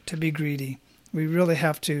to be greedy. We really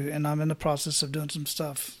have to, and I'm in the process of doing some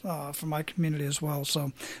stuff for my community as well.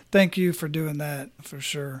 So thank you for doing that, for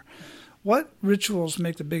sure. What rituals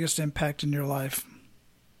make the biggest impact in your life?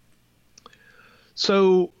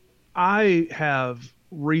 So I have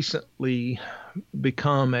recently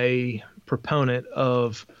become a proponent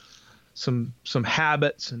of some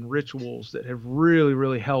habits and rituals that have really,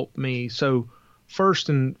 really helped me. So first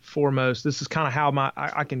and foremost, this is kind of how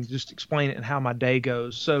I can just explain it and how my day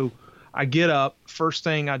goes. So I get up. First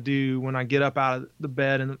thing I do when I get up out of the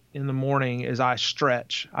bed in the morning is I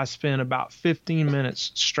stretch. I spend about 15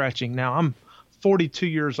 minutes stretching. Now, I'm 42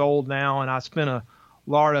 years old now, and I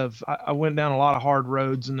went down a lot of hard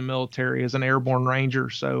roads in the military as an airborne ranger.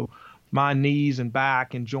 So my knees and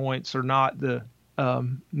back and joints are not the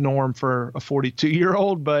norm for a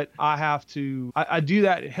 42-year-old, but I do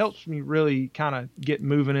that. It helps me really kind of get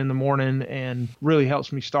moving in the morning and really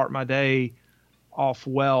helps me start my day off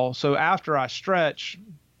well. So after I stretch,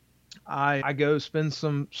 I go spend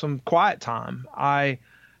some quiet time. I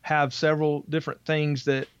have several different things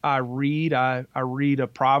that I read. I read a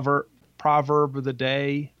proverb of the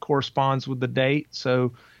day, corresponds with the date.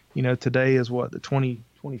 So, today is what, the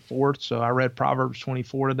 24th. So I read Proverbs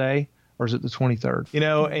 24 today. Or is it the 23rd?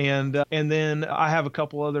 And then I have a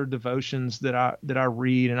couple other devotions that I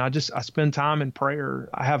read, and I spend time in prayer.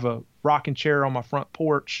 I have a rocking chair on my front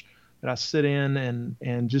porch that I sit in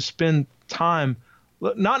and just spend time,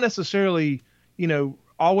 not necessarily,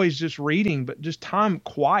 always just reading, but just time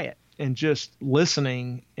quiet and just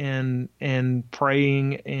listening and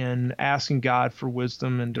praying and asking God for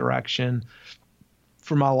wisdom and direction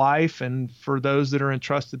for my life and for those that are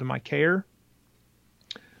entrusted to my care.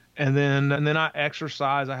 And then I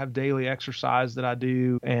exercise. I have daily exercise that I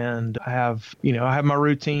do, and I have my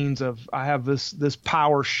routines of, I have this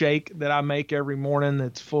power shake that I make every morning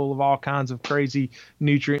that's full of all kinds of crazy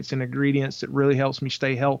nutrients and ingredients that really helps me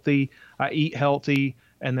stay healthy. I eat healthy,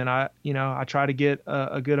 and then I try to get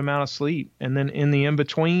a good amount of sleep. And then in the in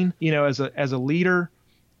between, as a leader,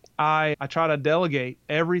 I try to delegate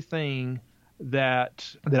everything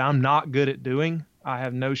that I'm not good at doing. I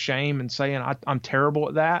have no shame in saying I'm terrible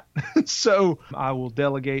at that. So I will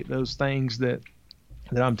delegate those things that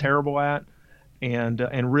I'm terrible at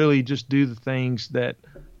and really just do the things that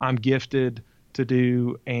I'm gifted to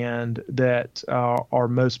do and that are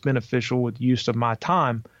most beneficial with use of my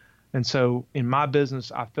time. And so in my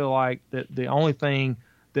business, I feel like that the only thing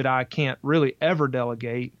that I can't really ever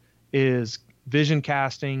delegate is vision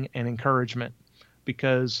casting and encouragement,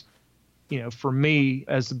 because for me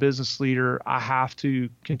as the business leader, I have to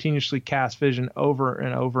continuously cast vision over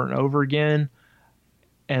and over and over again.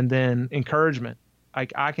 And then encouragement. I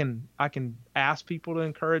can ask people to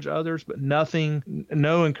encourage others, but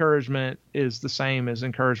no encouragement is the same as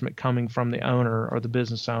encouragement coming from the owner or the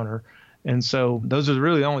business owner. And so those are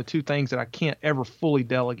really the only two things that I can't ever fully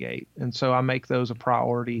delegate. And so I make those a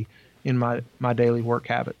priority in my daily work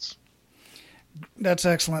habits. That's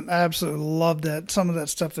excellent. I absolutely love that. Some of that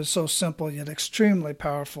stuff is so simple yet extremely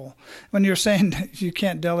powerful. When you're saying that you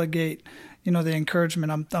can't delegate, the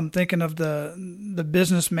encouragement, I'm thinking of the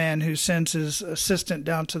businessman who sends his assistant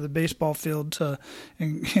down to the baseball field to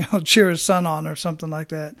cheer his son on or something like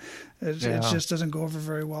that. It just doesn't go over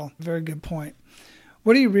very well. Very good point.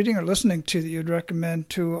 What are you reading or listening to that you'd recommend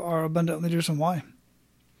to our abundant leaders, and why?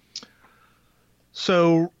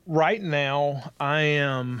 So right now I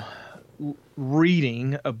am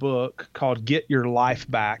reading a book called Get Your Life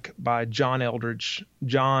Back by John Eldredge.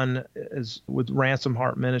 John is with Ransom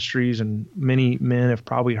Heart Ministries, and many men have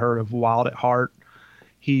probably heard of Wild at Heart.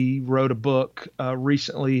 He wrote a book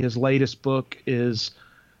recently. His latest book is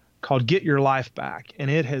called Get Your Life Back,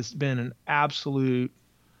 and it has been an absolute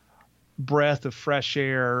breath of fresh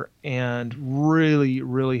air and really,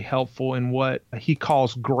 really helpful in what he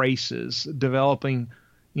calls graces, developing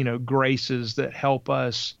graces that help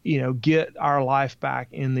us, get our life back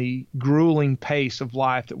in the grueling pace of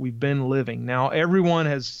life that we've been living. Now, everyone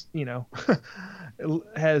has,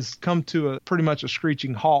 has come to pretty much a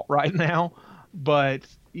screeching halt right now, but,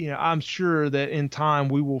 I'm sure that in time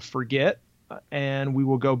we will forget and we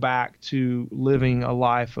will go back to living a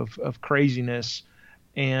life of craziness.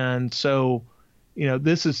 And so,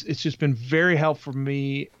 it's just been very helpful to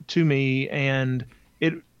me, and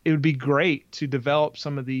it would be great to develop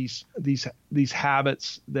some of these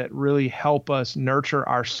habits that really help us nurture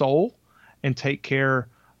our soul and take care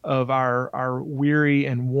of our weary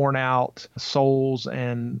and worn out souls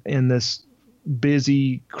and in this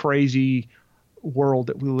busy, crazy world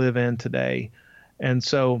that we live in today. And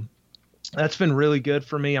so that's been really good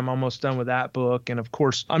for me. I'm almost done with that book. And of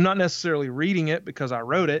course, I'm not necessarily reading it because I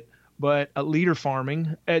wrote it, but Leader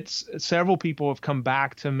Farming, several people have come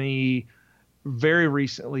back to me very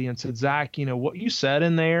recently and said, Zach, what you said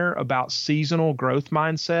in there about seasonal growth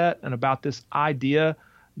mindset and about this idea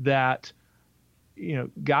that,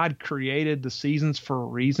 God created the seasons for a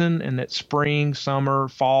reason, and that spring, summer,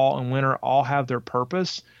 fall, and winter all have their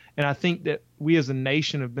purpose. And I think that we as a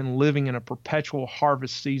nation have been living in a perpetual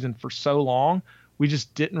harvest season for so long. we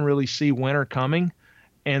just didn't really see winter coming.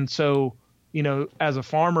 And so, as a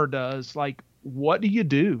farmer does, like, what do you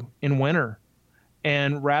do in winter?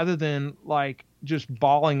 And rather than like just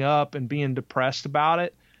balling up and being depressed about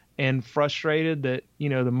it and frustrated that,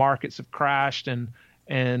 the markets have crashed and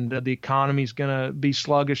the economy is going to be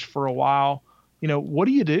sluggish for a while, what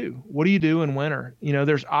do you do? What do you do in winter?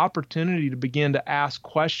 There's opportunity to begin to ask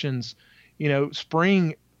questions.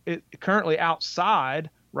 Spring, currently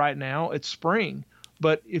outside right now, it's spring.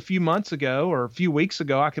 But a few months ago or a few weeks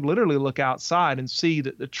ago, I could literally look outside and see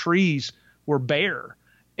that the trees were bare.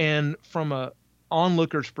 And from a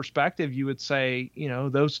onlooker's perspective, you would say,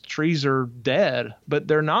 those trees are dead, but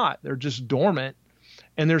they're not. They're just dormant.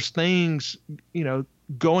 And there's things,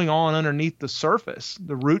 going on underneath the surface.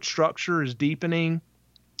 The root structure is deepening.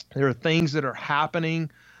 There are things that are happening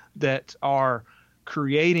that are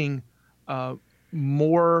creating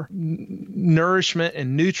more nourishment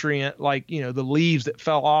and nutrient, like, the leaves that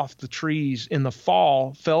fell off the trees in the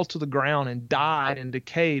fall fell to the ground and died and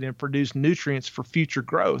decayed and produced nutrients for future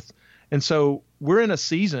growth. And so we're in a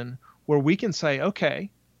season where we can say,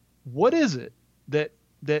 okay, what is it that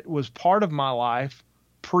was part of my life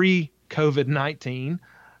pre-COVID-19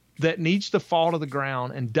 that needs to fall to the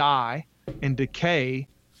ground and die and decay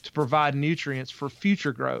to provide nutrients for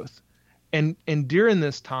future growth? And during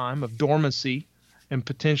this time of dormancy and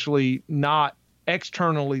potentially not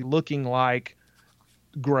externally looking like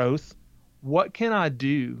growth, what can I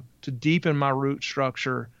do to deepen my root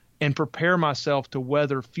structure and prepare myself to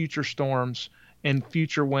weather future storms and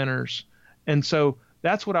future winters? And so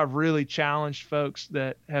that's what I've really challenged folks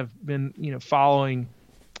that have been, following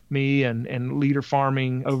me and leader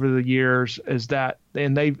farming over the years, is that,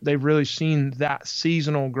 and they've really seen that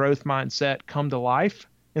seasonal growth mindset come to life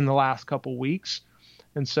in the last couple weeks.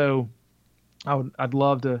 And so I'd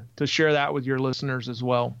love to share that with your listeners as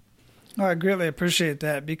well. Oh, I greatly appreciate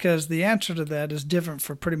that, because the answer to that is different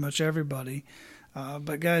for pretty much everybody.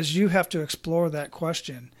 But guys, you have to explore that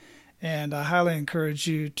question. And I highly encourage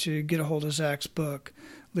you to get a hold of Zach's book,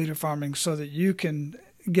 Leader Farming, so that you can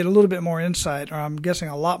get a little bit more insight, or I'm guessing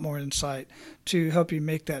a lot more insight, to help you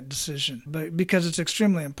make that decision. But because it's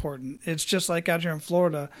extremely important. It's just like out here in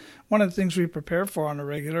Florida, one of the things we prepare for on a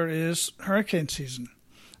regular is hurricane season.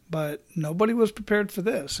 But nobody was prepared for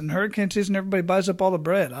this. In hurricane season, everybody buys up all the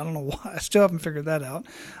bread. I don't know why. I still haven't figured that out.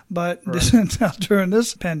 But during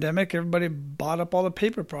this pandemic, everybody bought up all the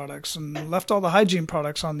paper products and left all the hygiene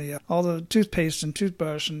products on all the toothpaste and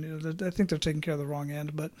toothbrush. And I think they're taking care of the wrong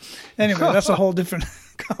end. But anyway, that's a whole different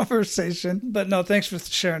conversation. But no, thanks for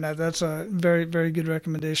sharing that. That's a very, very good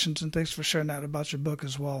recommendations. And thanks for sharing that about your book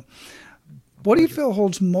as well. What do you feel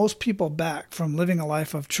holds most people back from living a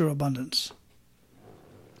life of true abundance?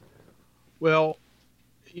 Well,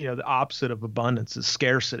 the opposite of abundance is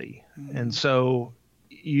scarcity. Mm-hmm. And so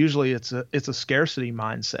usually it's a scarcity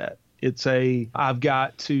mindset. It's I've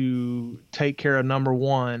got to take care of number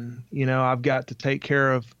one, I've got to take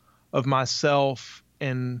care of myself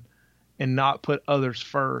and not put others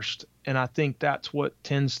first. And I think that's what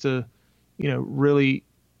tends to, really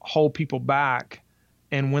hold people back.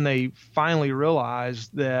 And when they finally realize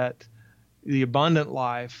that the abundant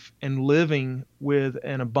life and living with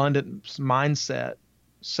an abundance mindset,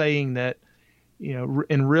 saying that,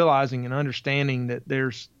 and realizing and understanding that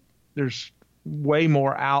there's way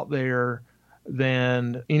more out there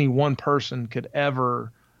than any one person could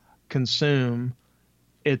ever consume.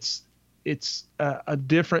 It's a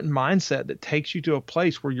different mindset that takes you to a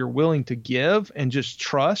place where you're willing to give and just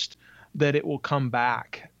trust that it will come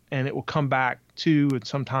back, and it will come back two and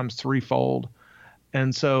sometimes threefold.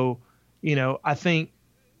 And so, I think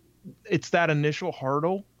it's that initial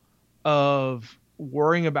hurdle of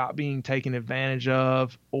worrying about being taken advantage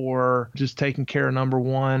of or just taking care of number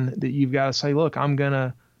one that you've got to say, look, I'm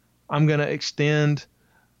going to extend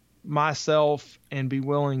myself and be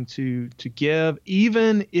willing to give,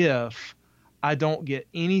 even if I don't get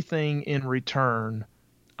anything in return.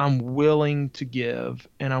 I'm willing to give,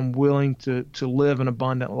 and I'm willing to live an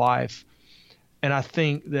abundant life. And I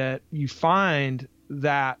think that you find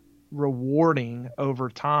that rewarding over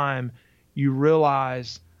time. You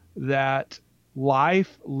realize that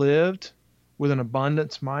life lived with an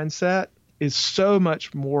abundance mindset is so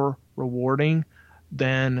much more rewarding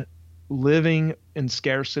than living in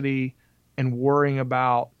scarcity and worrying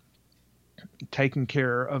about taking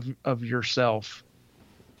care of yourself.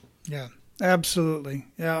 Yeah, absolutely.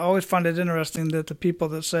 Yeah, I always find it interesting that the people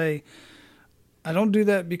that say, I don't do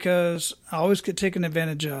that because I always get taken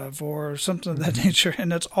advantage of, or something of that nature.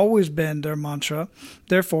 And that's always been their mantra.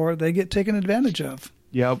 Therefore, they get taken advantage of.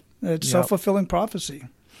 Yep. It's self-fulfilling prophecy.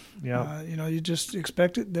 Yeah. You just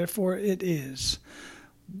expect it, therefore it is.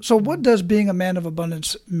 So what does being a man of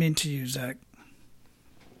abundance mean to you, Zach?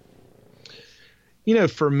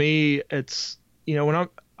 For me, it's, when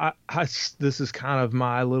this is kind of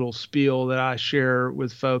my little spiel that I share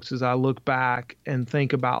with folks as I look back and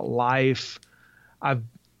think about life. I've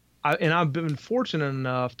been fortunate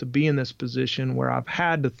enough to be in this position where I've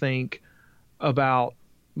had to think about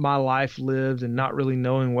my life lived and not really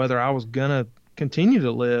knowing whether I was going to continue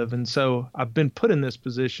to live. And so I've been put in this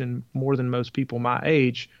position more than most people my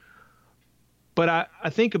age. But I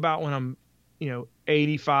think about when I'm,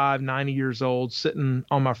 85, 90 years old, sitting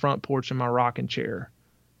on my front porch in my rocking chair.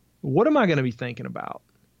 What am I going to be thinking about?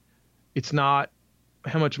 It's not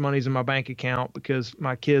how much money's in my bank account, because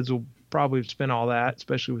my kids will probably spend all that,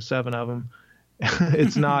 especially with 7 of them.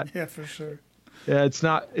 It's not. Yeah, for sure. Yeah, it's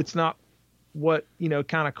not what,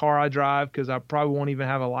 kind of car I drive, because I probably won't even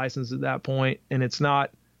have a license at that point. And it's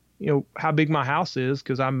not, how big my house is,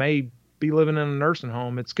 because I may be living in a nursing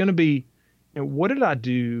home. It's going to be, what did I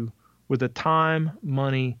do with the time,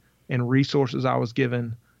 money, and resources I was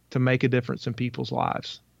given to make a difference in people's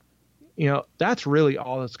lives? That's really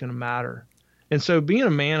all that's going to matter. And so being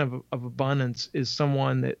a man of abundance is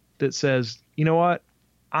someone that says, you know what,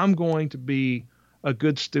 I'm going to be a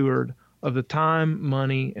good steward of the time,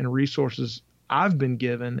 money, and resources I've been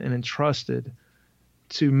given and entrusted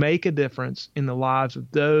to make a difference in the lives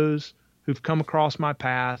of those who've come across my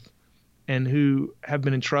path and who have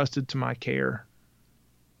been entrusted to my care.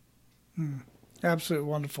 Absolutely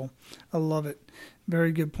wonderful. I love it.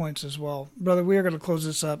 Very good points as well. Brother, we are going to close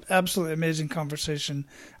this up. Absolutely amazing conversation.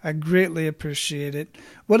 I greatly appreciate it.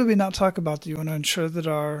 What did we not talk about that you want to ensure that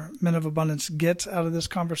our Men of Abundance gets out of this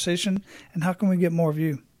conversation? And how can we get more of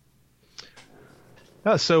you?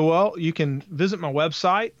 You can visit my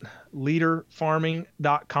website,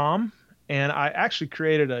 leaderfarming.com. And I actually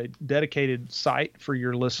created a dedicated site for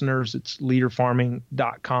your listeners. It's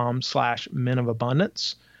leaderfarming.com/Men of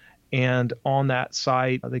Abundance. And on that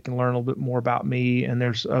site, they can learn a little bit more about me. And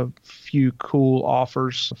there's a few cool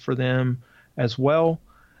offers for them as well.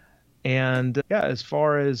 And as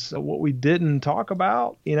far as what we didn't talk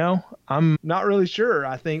about, I'm not really sure.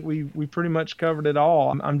 I think we pretty much covered it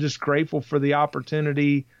all. I'm just grateful for the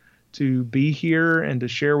opportunity to be here and to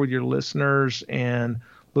share with your listeners, and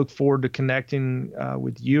look forward to connecting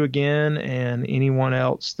with you again, and anyone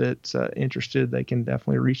else that's interested. They can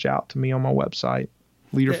definitely reach out to me on my website,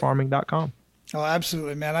 leaderfarming.com. Oh,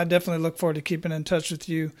 absolutely, man. I definitely look forward to keeping in touch with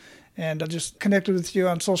you. And I just connected with you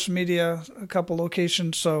on social media, a couple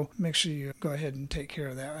locations. So make sure you go ahead and take care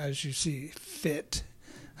of that as you see fit.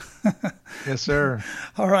 Yes, sir.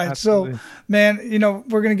 All right. Absolutely. So, man,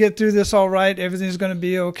 we're going to get through this all right. Everything's going to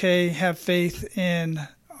be okay. Have faith in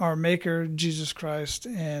our Maker, Jesus Christ,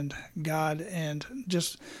 and God. And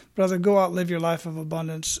just, brother, go out, live your life of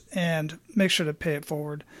abundance, and make sure to pay it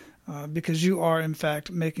forward. Because you are, in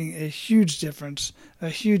fact, making a huge difference, a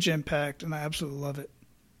huge impact, and I absolutely love it.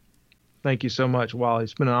 Thank you so much, Wally.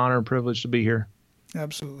 It's been an honor and privilege to be here.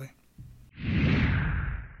 Absolutely.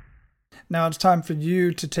 Now it's time for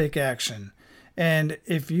you to take action. And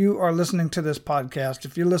if you are listening to this podcast,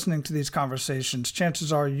 if you're listening to these conversations,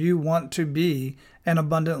 chances are you want to be an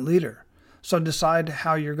abundant leader. So decide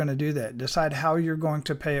how you're going to do that. Decide how you're going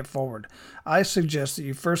to pay it forward. I suggest that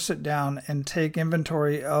you first sit down and take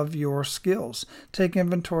inventory of your skills. Take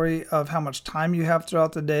inventory of how much time you have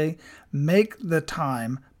throughout the day. Make the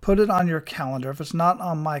time. Put it on your calendar. If it's not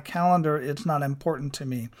on my calendar, it's not important to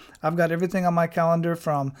me. I've got everything on my calendar,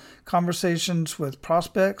 from conversations with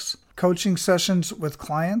prospects, coaching sessions with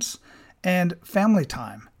clients, and family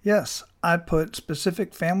time. Yes, I put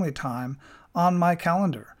specific family time on my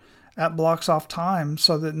calendar. That blocks off time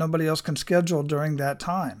so that nobody else can schedule during that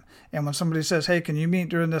time. And when somebody says, hey, can you meet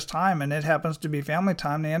during this time, and it happens to be family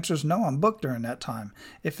time, the answer is no, I'm booked during that time.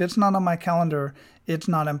 If it's not on my calendar, it's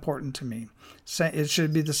not important to me. It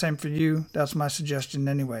should be the same for you. That's my suggestion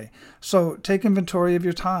anyway. So take inventory of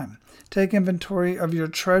your time. Take inventory of your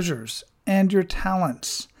treasures and your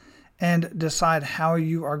talents, and decide how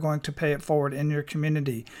you are going to pay it forward in your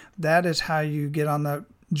community. That is how you get on the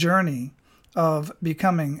journey of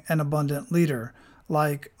becoming an abundant leader,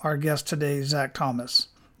 like our guest today, Zach Thomas.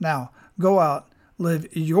 Now, go out, live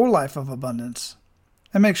your life of abundance,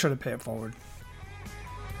 and make sure to pay it forward.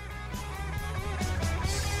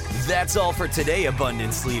 That's all for today,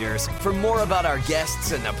 Abundance Leaders. For more about our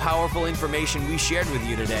guests and the powerful information we shared with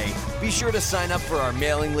you today, be sure to sign up for our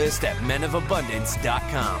mailing list at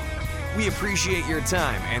menofabundance.com. We appreciate your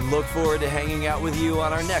time and look forward to hanging out with you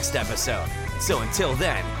on our next episode. So until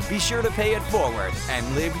then, be sure to pay it forward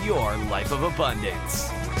and live your life of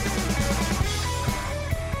abundance.